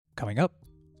Coming up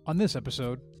on this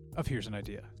episode of Here's an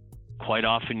Idea. Quite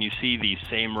often you see these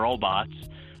same robots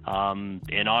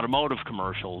in automotive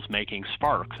commercials making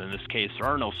sparks. In this case, there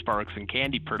are no sparks in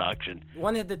candy production.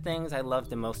 One of the things I love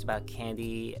the most about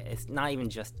candy is not even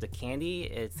just the candy,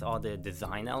 it's all the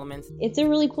design elements. It's a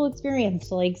really cool experience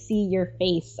to see your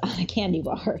face on a candy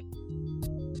bar.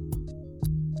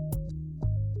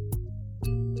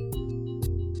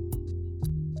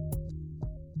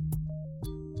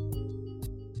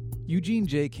 Eugene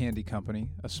J. Candy Company,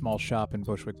 a small shop in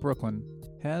Bushwick, Brooklyn,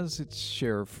 has its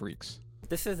share of freaks.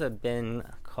 This is a bin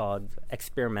called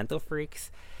Experimental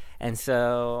Freaks, and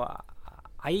so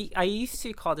I used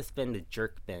to call this bin the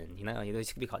jerk bin. It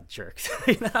used to be called jerks.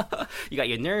 You got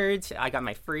your nerds, I got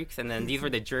my freaks, and then these were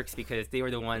the jerks because they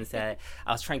were the ones that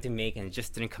I was trying to make and it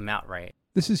just didn't come out right.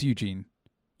 This is Eugene.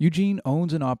 Eugene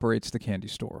owns and operates the candy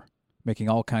store, making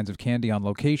all kinds of candy on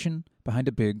location behind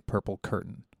a big purple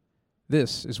curtain.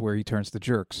 This is where he turns the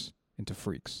jerks into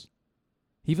freaks.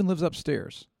 He even lives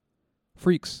upstairs.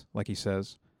 Freaks, like he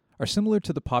says, are similar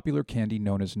to the popular candy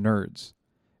known as nerds,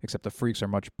 except the freaks are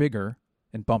much bigger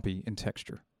and bumpy in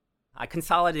texture. I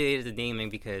consolidated the naming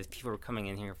because people were coming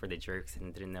in here for the jerks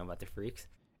and didn't know about the freaks.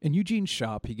 In Eugene's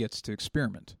shop, he gets to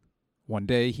experiment. One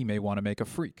day, he may want to make a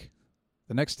freak.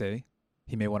 The next day,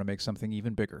 he may want to make something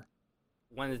even bigger.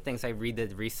 One of the things I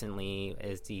redid recently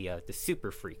is the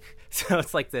super freak. So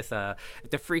it's like this, if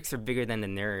the freaks are bigger than the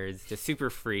nerds, the super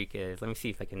freak is, let me see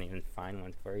if I can even find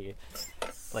one for you.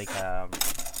 It's like kind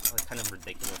of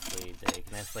ridiculously big.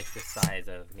 And it's like the size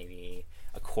of maybe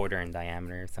a quarter in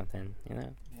diameter or something,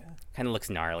 Yeah. Kind of looks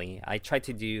gnarly. I tried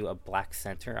to do a black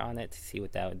center on it to see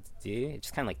what that would do. It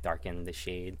just kind of darkened the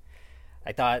shade.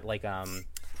 I thought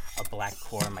a black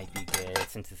core might be good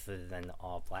since this is an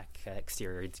all black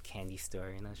exterior candy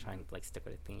store, trying to stick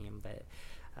with a theme. But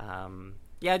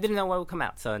I didn't know what would come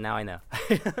out, so now I know.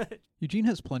 Eugene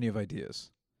has plenty of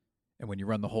ideas. And when you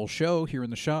run the whole show here in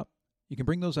the shop, you can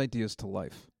bring those ideas to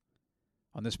life.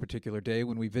 On this particular day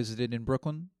when we visited in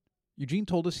Brooklyn, Eugene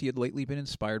told us he had lately been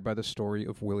inspired by the story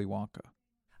of Willy Wonka.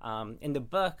 In the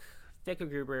book,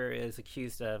 Fickelgruber is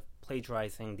accused of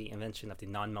plagiarizing the invention of the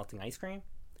non-melting ice cream.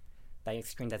 That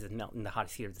ice cream doesn't melt in the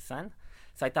hottest heat of the sun.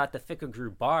 So I thought the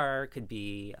Fickelgruber bar could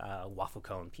be waffle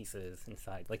cone pieces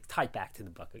inside, tied back to the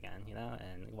book again,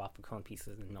 and waffle cone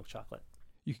pieces and milk chocolate.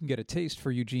 You can get a taste for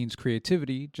Eugene's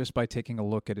creativity just by taking a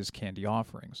look at his candy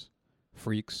offerings.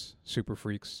 Freaks, Super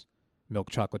Freaks, milk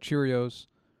chocolate Cheerios,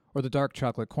 or the dark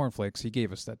chocolate cornflakes he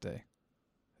gave us that day.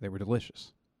 They were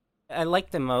delicious. I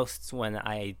like the most when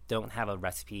I don't have a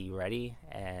recipe ready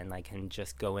and I can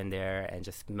just go in there and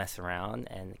just mess around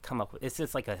and come up with, it's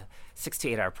just like a 6 to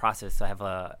 8 hour process. So I have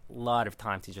a lot of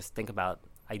time to just think about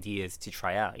ideas to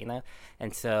try out,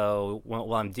 And so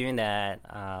while I'm doing that,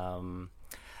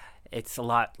 it's a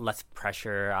lot less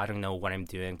pressure. I don't know what I'm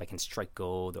doing, but I can strike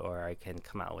gold or I can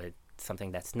come out with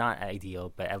something that's not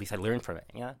ideal, but at least I learned from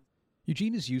it,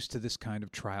 Eugene is used to this kind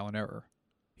of trial and error.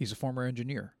 He's a former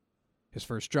engineer. His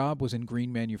first job was in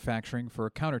green manufacturing for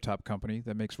a countertop company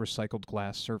that makes recycled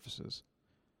glass surfaces.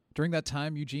 During that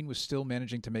time, Eugene was still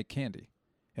managing to make candy,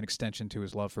 an extension to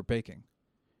his love for baking.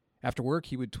 After work,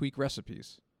 he would tweak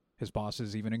recipes. His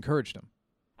bosses even encouraged him.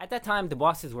 At that time, the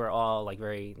bosses were all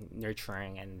very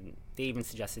nurturing, and they even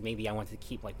suggested maybe I wanted to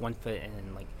keep 1 foot in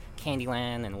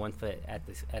Candyland and 1 foot at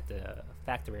the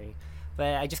factory.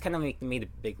 But I just kind of made a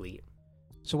big leap.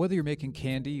 So whether you're making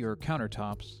candy or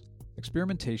countertops,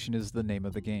 experimentation is the name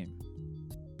of the game.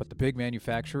 But the big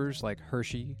manufacturers like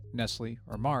Hershey, Nestle,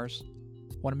 or Mars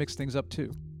want to mix things up too.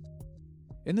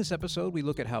 In this episode, we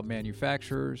look at how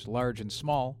manufacturers, large and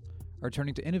small, are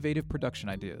turning to innovative production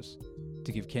ideas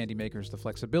to give candy makers the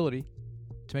flexibility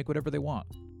to make whatever they want.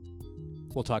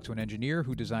 We'll talk to an engineer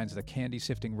who designs the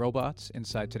candy-sifting robots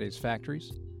inside today's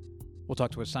factories. We'll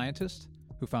talk to a scientist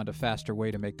who found a faster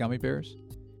way to make gummy bears.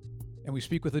 And we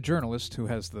speak with a journalist who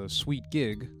has the sweet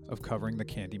gig of covering the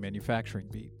candy manufacturing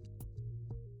beat.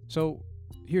 So,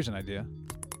 here's an idea.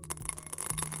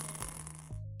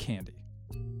 Candy.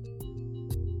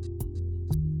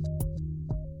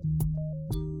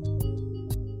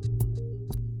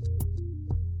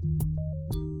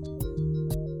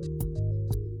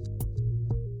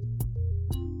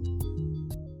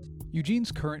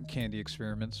 Eugene's current candy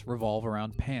experiments revolve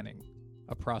around panning,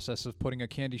 a process of putting a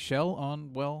candy shell on,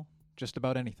 just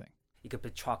about anything. You could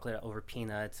put chocolate over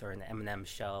peanuts or an M&M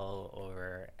shell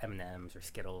or M&Ms or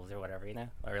Skittles or whatever,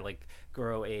 Or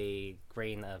grow a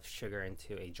grain of sugar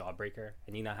into a jawbreaker.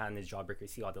 And you know how in the jawbreaker you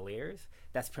see all the layers?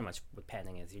 That's pretty much what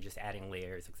panning is. You're just adding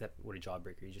layers, except with a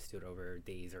jawbreaker, you just do it over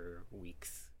days or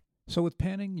weeks. So with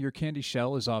panning, your candy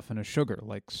shell is often a sugar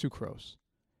like sucrose.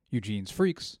 Eugene's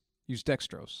freaks use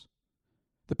dextrose.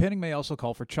 The panning may also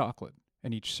call for chocolate,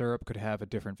 and each syrup could have a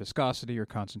different viscosity or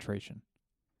concentration.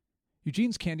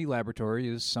 Eugene's candy laboratory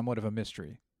is somewhat of a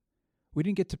mystery. We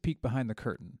didn't get to peek behind the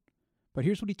curtain, but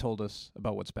here's what he told us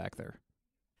about what's back there.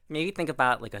 Maybe think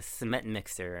about like a cement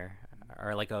mixer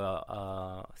or like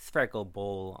a spherical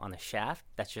bowl on a shaft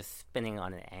that's just spinning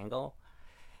on an angle.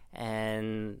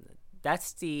 And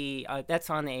that's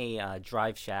on a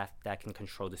drive shaft that can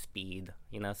control the speed,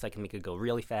 so I can make it go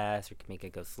really fast or can make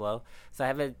it go slow. So I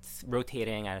have it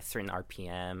rotating at a certain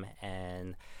RPM,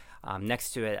 and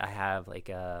next to it I have like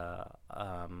a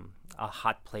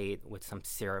hot plate with some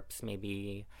syrups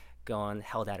maybe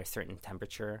held at a certain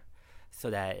temperature so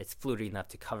that it's fluid enough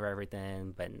to cover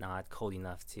everything but not cold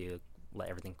enough to let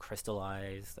everything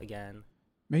crystallize again.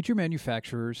 Major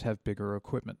manufacturers have bigger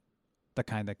equipment, the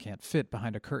kind that can't fit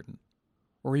behind a curtain,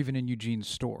 or even in Eugene's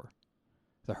store.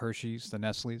 The Hershey's, the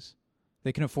Nestle's,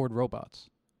 they can afford robots.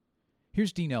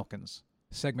 Here's Dean Elkins,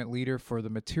 segment leader for the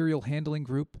material handling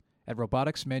group at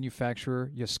robotics manufacturer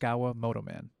Yaskawa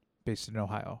Motoman, based in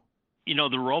Ohio.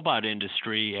 The robot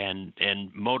industry and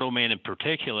Motoman in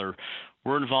particular,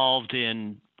 we're involved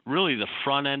in really the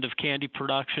front end of candy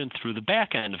production through the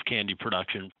back end of candy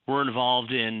production. We're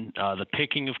involved in the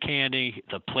picking of candy,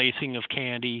 the placing of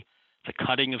candy, the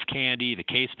cutting of candy, the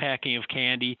case packing of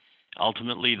candy,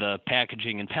 ultimately the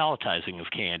packaging and palletizing of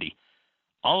candy.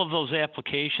 All of those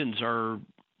applications are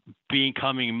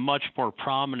becoming much more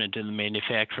prominent in the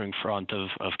manufacturing front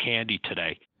of candy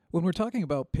today. When we're talking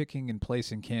about picking and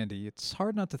placing candy, it's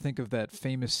hard not to think of that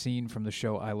famous scene from the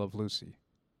show I Love Lucy.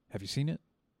 Have you seen it?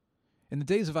 In the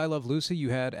days of I Love Lucy,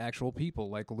 you had actual people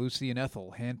like Lucy and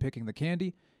Ethel hand-picking the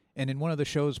candy, and in one of the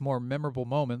show's more memorable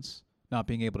moments, not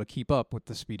being able to keep up with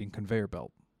the speeding conveyor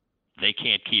belt. They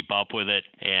can't keep up with it,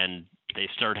 and they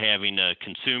start having to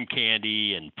consume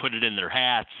candy and put it in their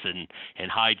hats and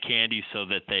hide candy so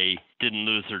that they didn't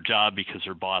lose their job because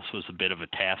their boss was a bit of a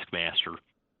taskmaster.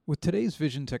 With today's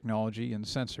vision technology and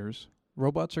sensors,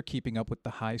 robots are keeping up with the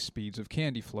high speeds of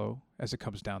candy flow as it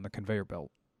comes down the conveyor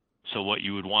belt. So what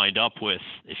you would wind up with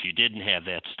if you didn't have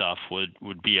that stuff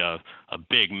would be a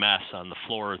big mess on the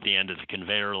floor at the end of the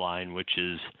conveyor line, which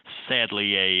is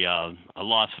sadly a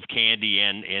loss of candy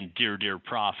and dear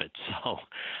profit. So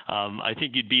I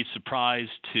think you'd be surprised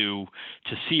to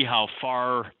see how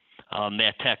far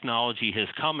that technology has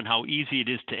come and how easy it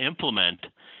is to implement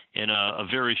in a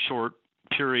very short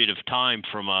period of time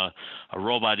from a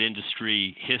robot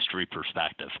industry history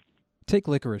perspective. Take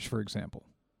licorice, for example.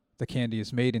 The candy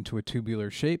is made into a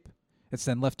tubular shape. It's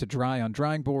then left to dry on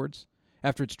drying boards.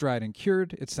 After it's dried and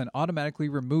cured, it's then automatically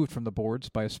removed from the boards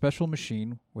by a special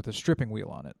machine with a stripping wheel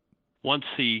on it. Once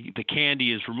the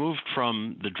candy is removed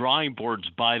from the drying boards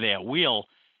by that wheel,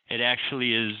 it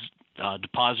actually is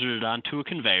deposited onto a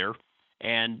conveyor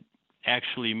and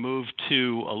actually moved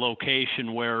to a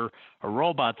location where a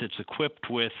robot that's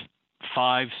equipped with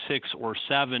 5, 6, or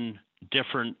 7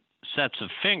 different sets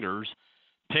of fingers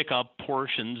pick up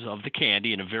portions of the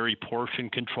candy in a very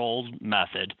portion-controlled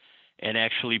method and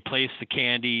actually place the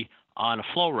candy on a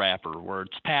flow wrapper where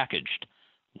it's packaged.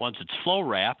 Once it's flow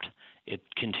wrapped, it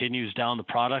continues down the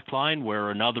product line where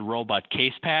another robot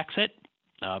case packs it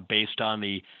based on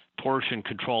the portion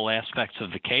control aspects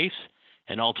of the case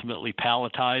and ultimately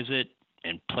palletize it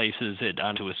and places it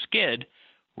onto a skid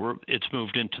where it's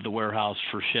moved into the warehouse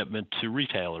for shipment to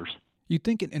retailers. You'd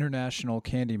think an international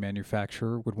candy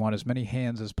manufacturer would want as many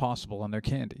hands as possible on their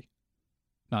candy.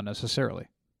 Not necessarily.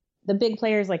 The big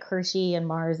players like Hershey and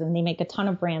Mars, and they make a ton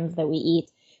of brands that we eat,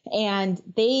 and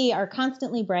they are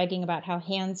constantly bragging about how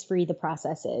hands-free the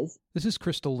process is. This is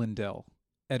Crystal Lindell,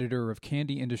 editor of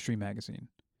Candy Industry magazine.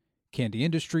 Candy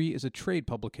Industry is a trade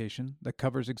publication that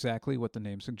covers exactly what the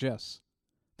name suggests: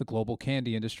 the global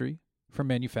candy industry, from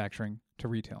manufacturing to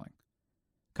retailing.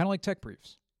 Kind of like Tech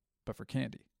Briefs, but for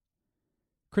candy.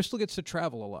 Crystal gets to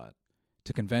travel a lot,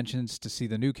 to conventions to see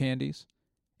the new candies,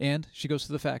 and she goes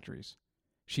to the factories.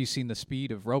 She's seen the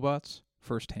speed of robots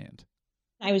firsthand.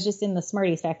 I was just in the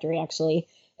Smarties factory, actually,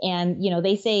 and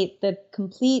they say the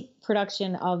complete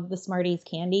production of the Smarties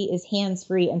candy is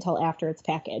hands-free until after it's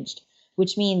packaged,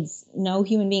 which means no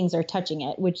human beings are touching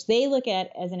it, which they look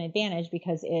at as an advantage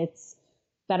because it's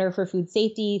better for food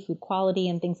safety, food quality,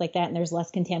 and things like that. And there's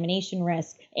less contamination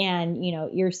risk. And,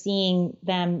 you're seeing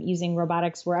them using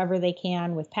robotics wherever they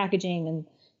can with packaging and,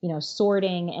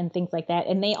 sorting and things like that.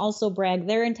 And they also brag,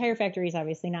 their entire factory is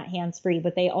obviously not hands-free,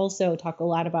 but they also talk a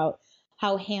lot about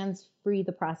how hands-free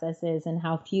the process is and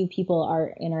how few people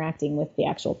are interacting with the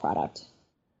actual product.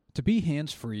 To be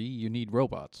hands-free, you need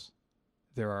robots.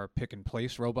 There are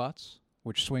pick-and-place robots,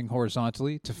 which swing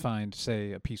horizontally to find,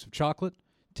 say, a piece of chocolate,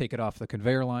 take it off the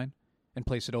conveyor line, and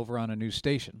place it over on a new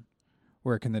station,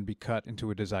 where it can then be cut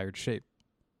into a desired shape.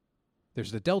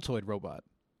 There's the deltoid robot.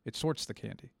 It sorts the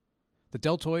candy. The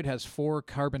deltoid has 4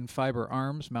 carbon fiber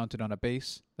arms mounted on a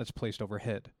base that's placed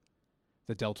overhead.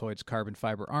 The deltoid's carbon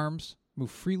fiber arms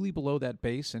move freely below that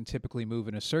base and typically move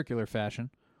in a circular fashion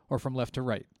or from left to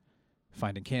right,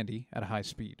 finding candy at a high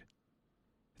speed.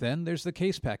 Then there's the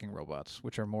case packing robots,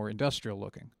 which are more industrial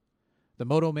looking. The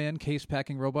Motoman case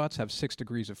packing robots have 6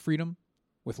 degrees of freedom,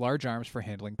 with large arms for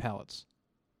handling pallets.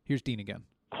 Here's Dean again.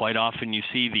 Quite often you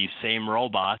see these same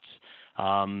robots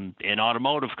in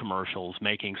automotive commercials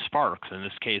making sparks. In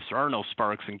this case, there are no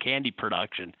sparks in candy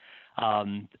production,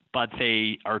 but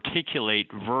they articulate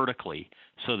vertically.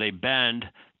 So they bend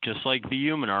just like the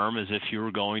human arm, as if you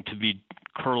were going to be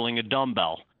curling a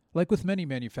dumbbell. Like with many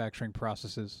manufacturing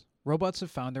processes, robots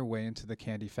have found their way into the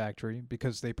candy factory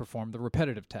because they perform the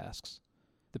repetitive tasks: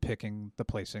 the picking, the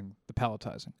placing, the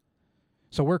palletizing.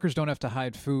 So workers don't have to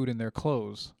hide food in their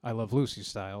clothes, I Love Lucy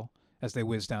style, as they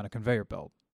whiz down a conveyor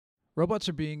belt. Robots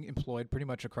are being employed pretty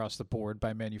much across the board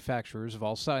by manufacturers of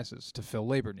all sizes to fill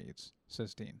labor needs,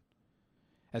 says Dean.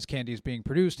 As candy is being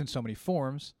produced in so many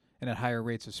forms and at higher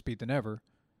rates of speed than ever,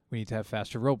 we need to have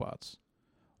faster robots,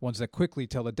 ones that quickly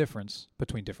tell the difference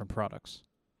between different products.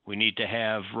 We need to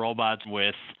have robots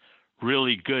with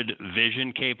really good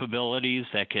vision capabilities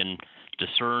that can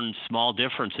discern small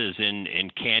differences in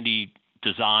candy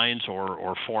designs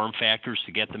or form factors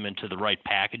to get them into the right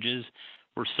packages.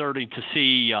 We're starting to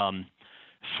see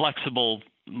flexible,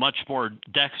 much more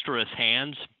dexterous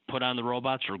hands put on the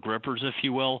robots, or grippers, if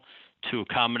you will, to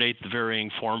accommodate the varying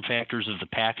form factors of the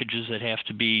packages that have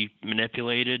to be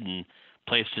manipulated and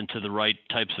placed into the right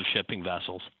types of shipping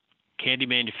vessels. Candy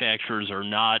manufacturers are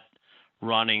not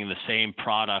running the same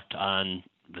product on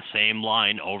the same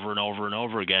line over and over and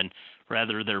over again.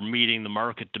 Rather, they're meeting the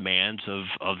market demands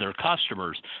of their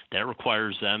customers. That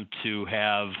requires them to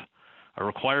have a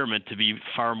requirement to be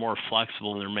far more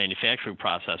flexible in their manufacturing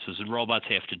processes, and robots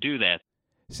have to do that.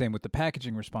 Same with the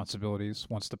packaging responsibilities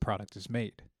once the product is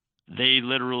made. They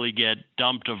literally get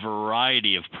dumped a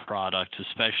variety of products,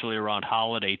 especially around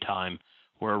holiday time,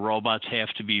 where robots have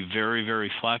to be very, very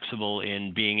flexible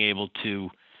in being able to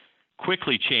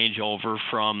quickly change over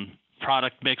from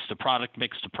product mix to product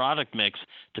mix to product mix,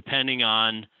 depending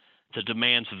on the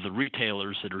demands of the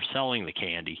retailers that are selling the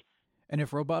candy. And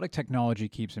if robotic technology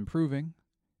keeps improving,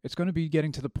 it's going to be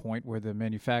getting to the point where the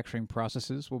manufacturing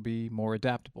processes will be more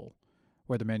adaptable,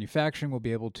 where the manufacturing will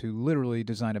be able to literally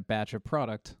design a batch of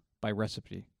product by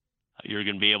recipe. You're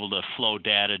going to be able to flow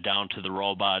data down to the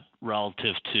robot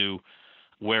relative to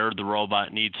where the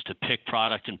robot needs to pick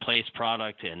product and place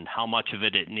product and how much of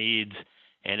it needs.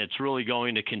 And it's really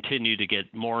going to continue to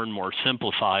get more and more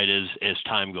simplified as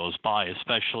time goes by,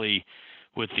 especially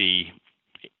with the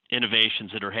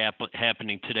innovations that are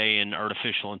happening today in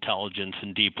artificial intelligence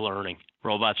and deep learning.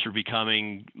 Robots are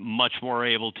becoming much more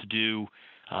able to do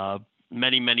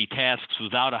many tasks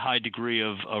without a high degree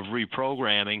of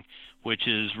reprogramming, which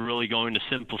is really going to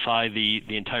simplify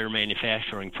the entire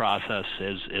manufacturing process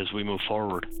as we move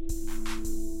forward.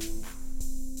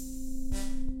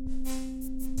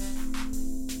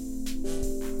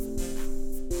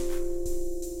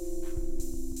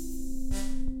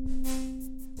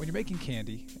 When you're making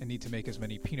candy and need to make as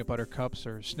many peanut butter cups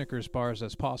or Snickers bars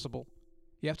as possible,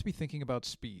 you have to be thinking about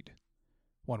speed.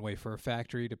 One way for a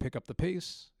factory to pick up the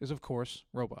pace is, of course,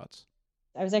 robots.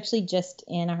 I was actually just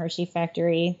in a Hershey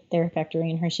factory, their factory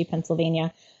in Hershey,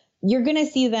 Pennsylvania. You're going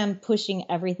to see them pushing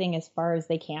everything as far as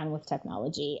they can with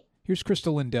technology. Here's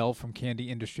Crystal Lindell from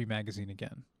Candy Industry Magazine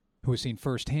again, who has seen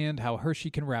firsthand how Hershey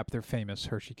can wrap their famous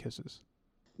Hershey Kisses.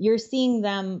 You're seeing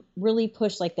them really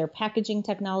push like their packaging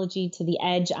technology to the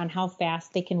edge on how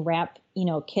fast they can wrap,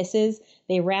 kisses.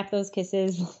 They wrap those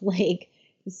kisses like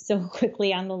so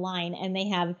quickly on the line, and they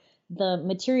have the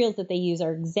materials that they use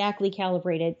are exactly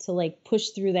calibrated to like push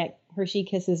through that Hershey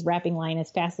Kisses wrapping line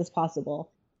as fast as possible.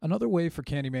 Another way for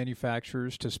candy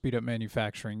manufacturers to speed up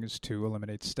manufacturing is to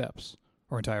eliminate steps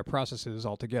or entire processes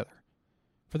altogether.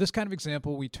 For this kind of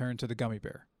example, we turn to the gummy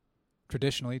bear.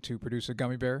 Traditionally, to produce a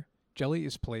gummy bear, jelly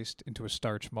is placed into a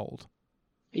starch mold.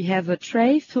 You have a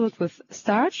tray filled with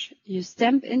starch. You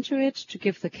stamp into it to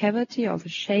give the cavity or the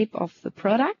shape of the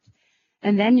product,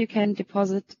 and then you can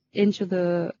deposit into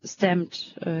the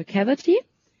stamped cavity.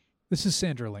 This is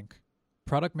Sandra Link,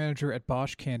 product manager at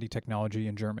Bosch Candy Technology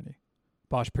in Germany.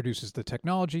 Bosch produces the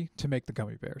technology to make the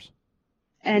gummy bears.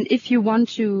 And if you want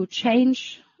to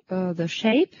change the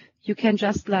shape, you can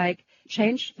just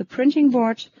change the printing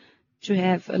board to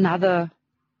have another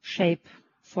shape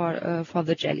for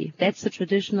the jelly. That's the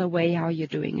traditional way how you're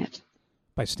doing it.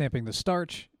 By stamping the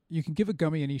starch, you can give a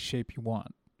gummy any shape you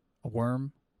want. A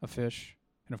worm, a fish,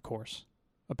 and of course,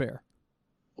 a bear.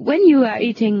 When you are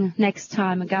eating next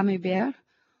time a gummy bear,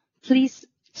 please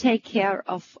take care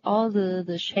of all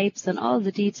the shapes and all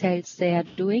the details they are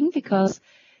doing, because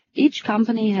each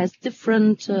company has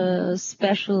different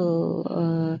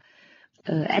special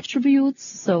attributes.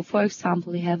 So, for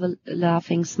example, you have a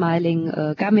laughing,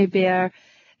 smiling gummy bear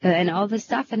and all this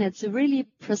stuff, and it's a really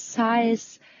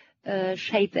precise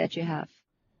shape that you have.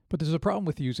 But there's a problem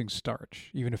with using starch,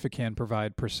 even if it can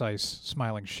provide precise,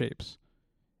 smiling shapes.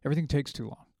 Everything takes too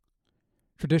long.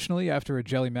 Traditionally, after a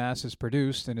jelly mass is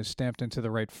produced and is stamped into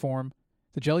the right form,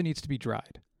 the jelly needs to be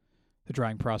dried. The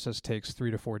drying process takes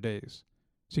 3 to 4 days.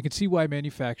 So you can see why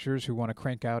manufacturers who want to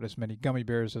crank out as many gummy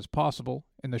bears as possible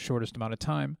in the shortest amount of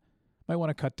time might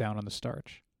want to cut down on the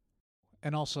starch.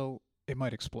 And also, it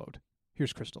might explode.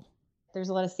 Here's Crystal. There's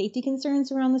a lot of safety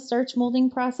concerns around the starch molding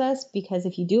process because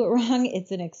if you do it wrong,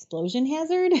 it's an explosion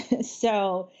hazard.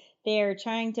 So they're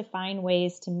trying to find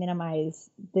ways to minimize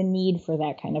the need for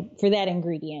that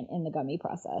ingredient in the gummy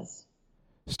process.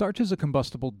 Starch is a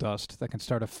combustible dust that can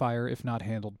start a fire if not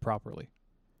handled properly.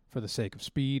 For the sake of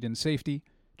speed and safety,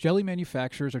 jelly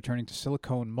manufacturers are turning to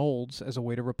silicone molds as a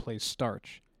way to replace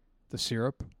starch. The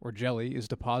syrup, or jelly, is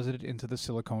deposited into the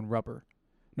silicone rubber.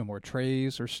 No more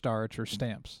trays or starch or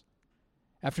stamps.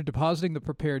 After depositing the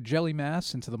prepared jelly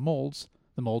mass into the molds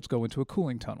go into a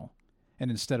cooling tunnel. And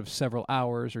instead of several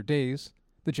hours or days,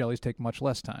 the jellies take much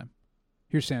less time.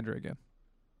 Here's Sandra again.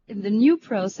 In the new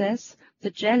process,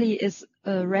 the jelly is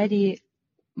ready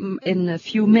in a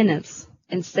few minutes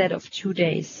instead of 2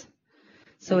 days.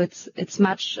 So it's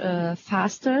much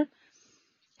faster.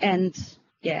 And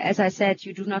yeah, as I said,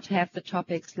 you do not have the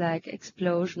topics like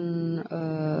explosion,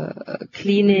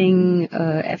 cleaning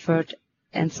effort,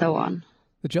 and so on.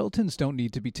 The gelatins don't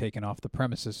need to be taken off the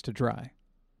premises to dry.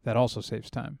 That also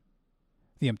saves time.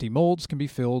 The empty molds can be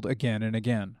filled again and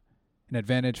again, an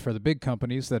advantage for the big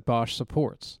companies that Bosch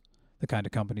supports, the kind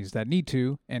of companies that need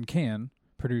to, and can,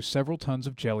 produce several tons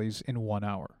of jellies in 1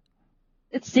 hour.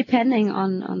 It's depending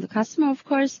on the customer, of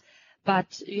course,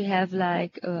 but you have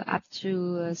like up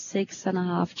to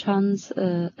 6.5 tons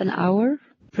an hour,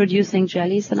 producing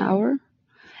jellies an hour.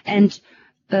 And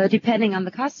depending on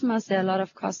the customers, there are a lot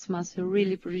of customers who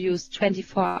really produce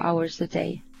 24 hours a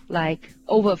day, like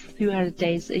over 300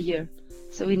 days a year.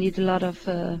 So we need a lot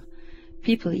of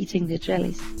people eating the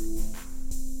jellies.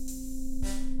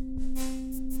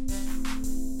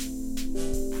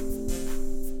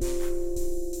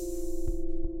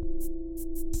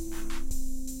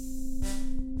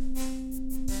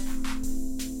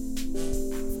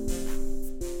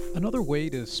 Another way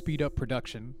to speed up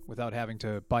production without having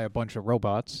to buy a bunch of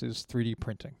robots is 3D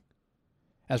printing.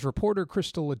 As reporter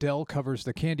Crystal Liddell covers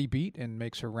the candy beat and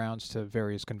makes her rounds to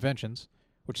various conventions,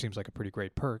 which seems like a pretty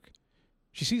great perk,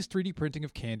 she sees 3D printing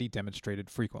of candy demonstrated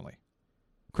frequently.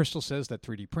 Crystal says that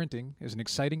 3D printing is an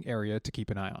exciting area to keep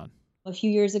an eye on. A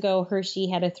few years ago, Hershey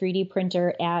had a 3D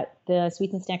printer at the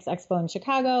Sweets and Snacks Expo in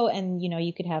Chicago, and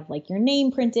you could have like your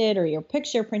name printed or your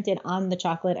picture printed on the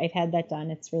chocolate. I've had that done.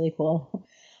 It's really cool.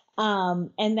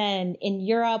 And then in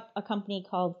Europe, a company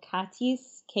called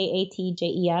Katjes,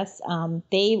 Katjes,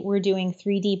 they were doing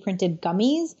 3D printed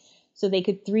gummies. So they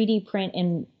could 3D print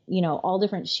in, all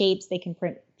different shapes. They can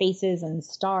print faces and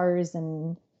stars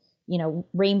and,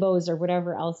 rainbows or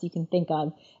whatever else you can think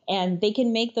of. And they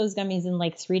can make those gummies in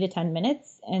like 3 to 10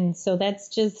 minutes. And so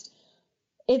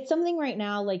it's something right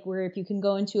now, like where if you can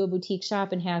go into a boutique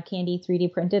shop and have candy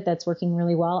 3D printed, that's working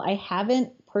really well. I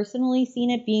haven't personally seen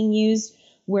it being used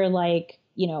where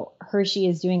Hershey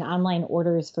is doing online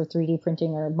orders for 3D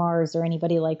printing, or Mars or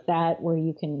anybody like that, where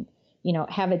you can,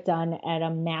 have it done at a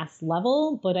mass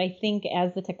level. But I think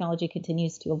as the technology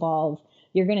continues to evolve,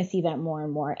 you're going to see that more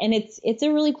and more. And it's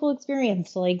a really cool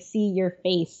experience to see your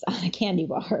face on a candy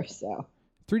bar. So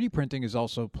 3D printing is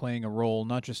also playing a role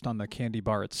not just on the candy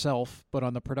bar itself, but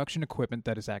on the production equipment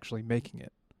that is actually making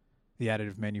it. The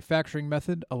additive manufacturing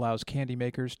method allows candy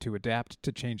makers to adapt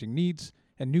to changing needs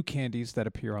and new candies that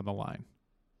appear on the line.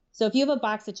 So if you have a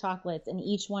box of chocolates and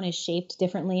each one is shaped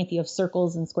differently, if you have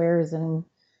circles and squares and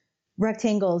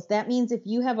rectangles, that means if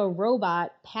you have a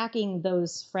robot packing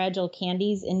those fragile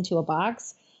candies into a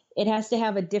box, it has to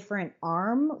have a different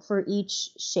arm for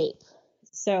each shape.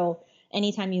 So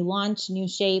anytime you launch new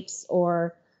shapes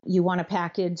or you want to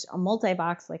package a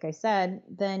multi-box, like I said,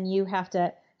 then you have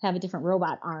to have a different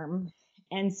robot arm.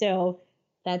 And so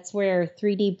that's where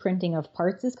 3D printing of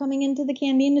parts is coming into the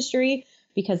candy industry,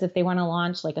 because if they want to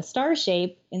launch like a star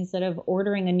shape, instead of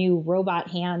ordering a new robot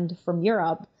hand from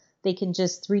Europe, they can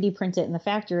just 3D print it in the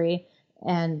factory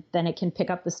and then it can pick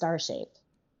up the star shape.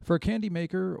 For a candy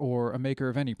maker, or a maker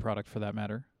of any product for that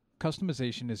matter,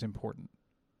 customization is important.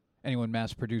 Anyone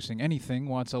mass producing anything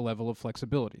wants a level of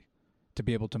flexibility to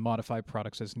be able to modify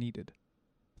products as needed.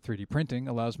 3D printing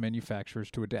allows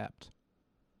manufacturers to adapt.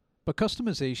 But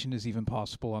customization is even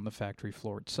possible on the factory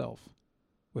floor itself.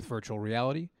 With virtual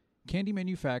reality, candy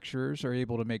manufacturers are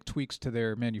able to make tweaks to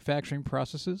their manufacturing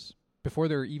processes before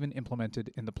they're even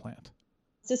implemented in the plant.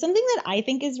 So something that I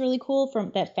think is really cool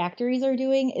that factories are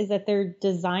doing is that they're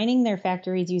designing their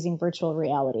factories using virtual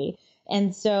reality.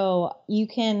 And so you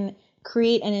can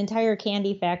create an entire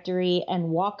candy factory and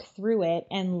walk through it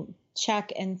and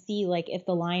check and see like if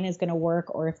the line is going to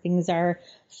work or if things are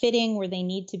fitting where they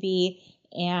need to be.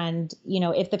 And,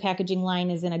 if the packaging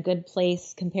line is in a good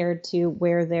place compared to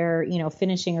where they're,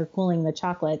 finishing or cooling the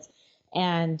chocolates.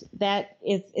 And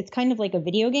it's kind of like a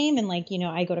video game. And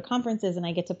I go to conferences and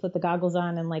I get to put the goggles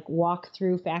on and walk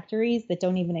through factories that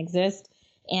don't even exist.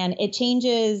 And it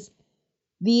changes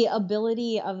the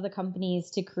ability of the companies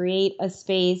to create a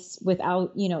space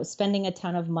without, spending a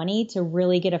ton of money to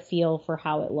really get a feel for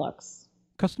how it looks.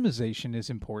 Customization is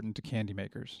important to candy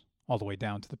makers, all the way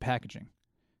down to the packaging.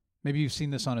 Maybe you've seen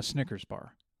this on a Snickers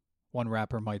bar. One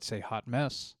wrapper might say hot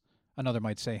mess, another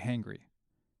might say hangry.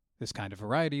 This kind of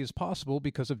variety is possible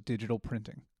because of digital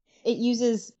printing. It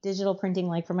uses digital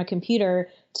printing from a computer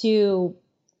to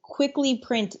quickly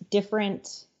print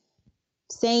different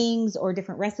sayings or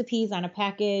different recipes on a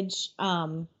package,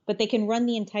 but they can run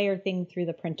the entire thing through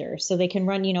the printer. So they can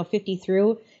run, 50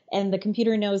 through, and the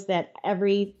computer knows that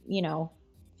every,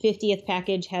 50th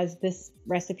package has this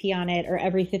recipe on it, or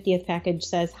every 50th package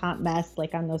says hot mess,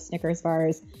 like on those Snickers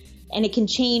bars. And it can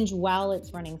change while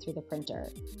it's running through the printer.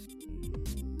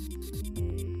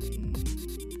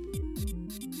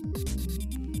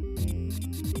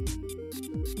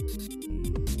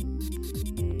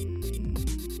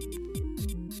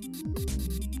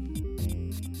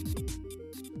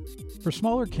 For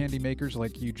smaller candy makers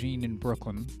like Eugene in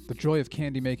Brooklyn, the joy of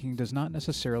candy making does not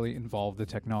necessarily involve the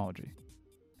technology.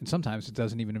 And sometimes it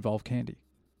doesn't even involve candy.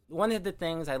 One of the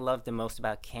things I love the most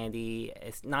about candy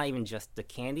is not even just the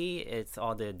candy, it's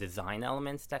all the design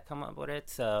elements that come up with it.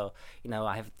 So,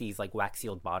 I have these wax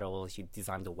sealed bottles, you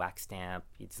design the wax stamp,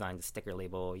 you design the sticker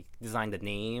label, you design the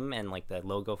name and the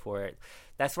logo for it.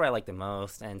 That's what I like the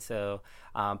most. And so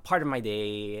part of my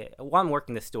day, while I'm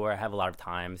working the store, I have a lot of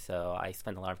time. So I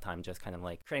spend a lot of time just kind of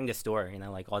creating the store,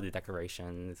 all the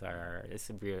decorations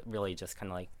it's really just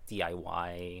kind of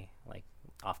DIY,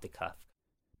 off the cuff.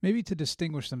 Maybe to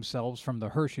distinguish themselves from the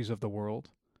Hershey's of the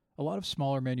world, a lot of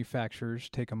smaller manufacturers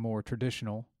take a more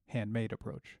traditional, handmade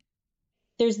approach.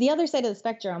 There's the other side of the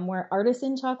spectrum where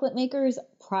artisan chocolate makers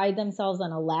pride themselves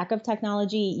on a lack of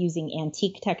technology, using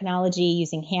antique technology,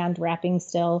 using hand wrapping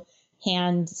still,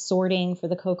 hand sorting for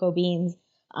the cocoa beans.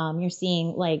 You're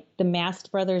seeing the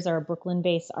Mast Brothers are a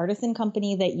Brooklyn-based artisan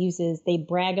company that they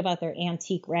brag about their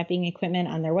antique wrapping equipment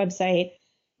on their website.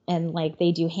 And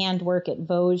they do handwork at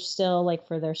Vosges still,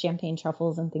 for their champagne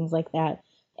truffles and things like that.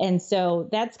 And so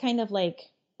that's kind of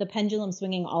the pendulum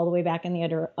swinging all the way back in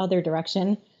the other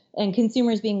direction, and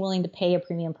consumers being willing to pay a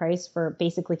premium price for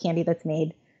basically candy that's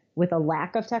made with a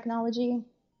lack of technology.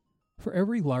 For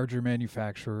every larger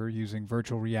manufacturer using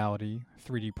virtual reality,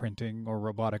 3D printing, or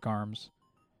robotic arms,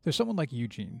 there's someone like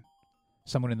Eugene,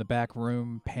 someone in the back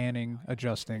room panning,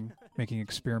 adjusting, making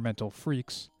experimental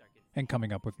freaks, and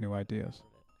coming up with new ideas.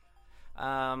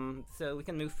 So we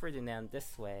can move further down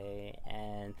this way,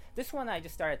 and this one I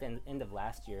just started at the end of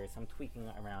last year, so I'm tweaking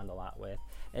around a lot with.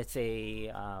 It's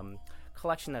a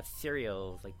collection of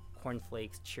cereals like Corn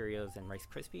Flakes, Cheerios, and Rice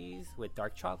Krispies with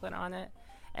dark chocolate on it,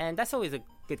 and that's always a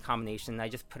good combination. I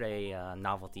just put a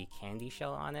novelty candy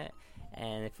shell on it,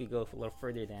 and if you go a little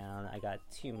further down, I got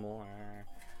two more.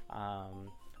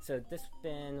 So this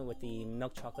bin with the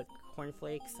milk chocolate Corn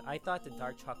Flakes, I thought the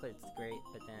dark chocolate is great,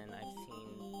 but then I've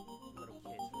seen little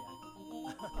kids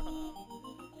react.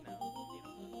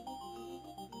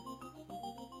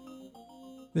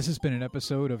 This has been an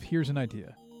episode of Here's an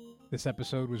Idea. This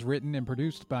episode was written and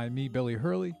produced by me, Billy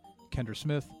Hurley, Kendra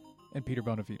Smith, and Peter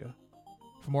Bonavita.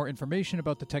 For more information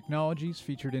about the technologies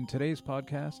featured in today's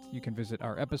podcast, you can visit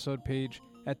our episode page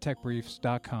at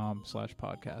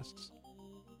techbriefs.com/podcasts.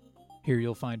 Here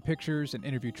you'll find pictures and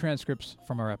interview transcripts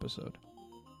from our episode.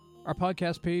 Our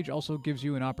podcast page also gives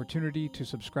you an opportunity to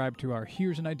subscribe to our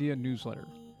Here's an Idea newsletter,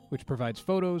 which provides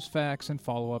photos, facts, and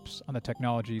follow-ups on the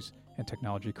technologies and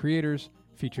technology creators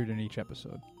featured in each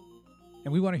episode.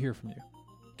 And we want to hear from you.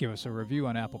 Give us a review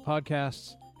on Apple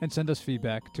Podcasts and send us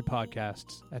feedback to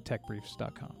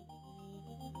podcasts@techbriefs.com.